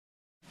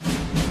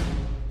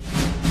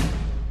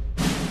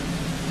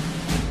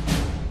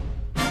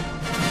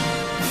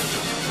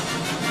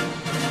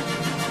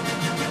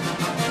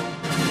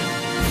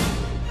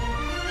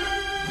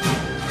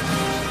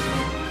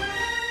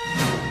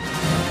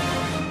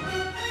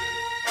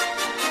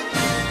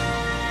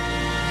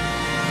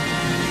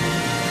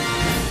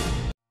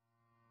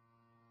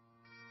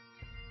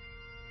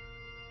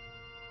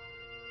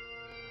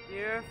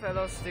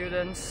fellow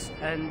students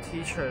and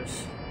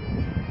teachers.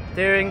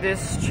 During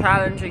this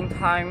challenging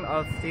time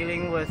of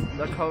dealing with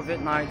the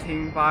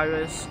Covid-19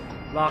 virus,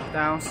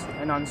 lockdowns,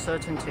 and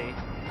uncertainty,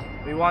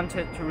 we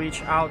wanted to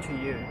reach out to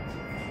you.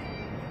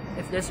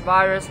 If this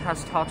virus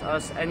has taught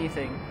us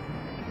anything,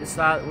 it's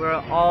that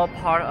we're all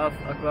part of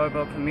a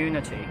global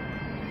community,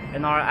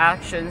 and our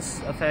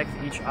actions affect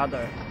each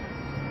other.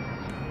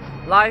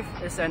 Life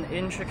is an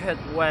intricate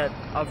web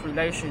of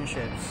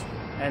relationships,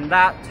 and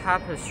that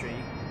tapestry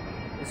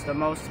is the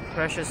most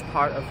precious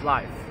part of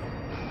life.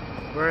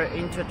 We're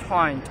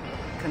intertwined,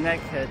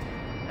 connected,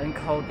 and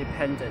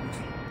codependent.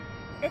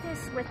 It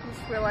is with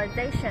this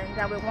realization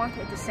that we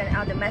wanted to send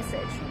out the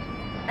message,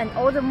 and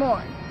all the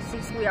more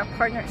since we are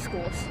partner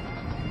schools.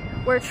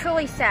 We're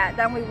truly sad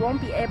that we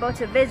won't be able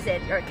to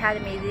visit your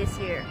academy this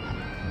year,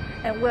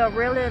 and we're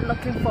really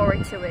looking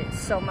forward to it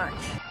so much.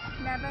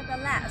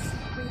 Nevertheless,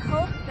 we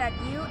hope that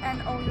you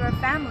and all your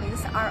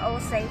families are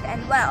all safe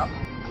and well.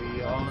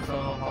 We also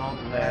hope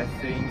that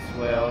things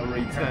will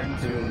return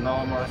to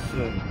normal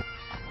soon,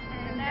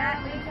 and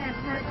that we can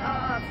put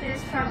all of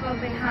this trouble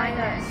behind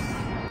us.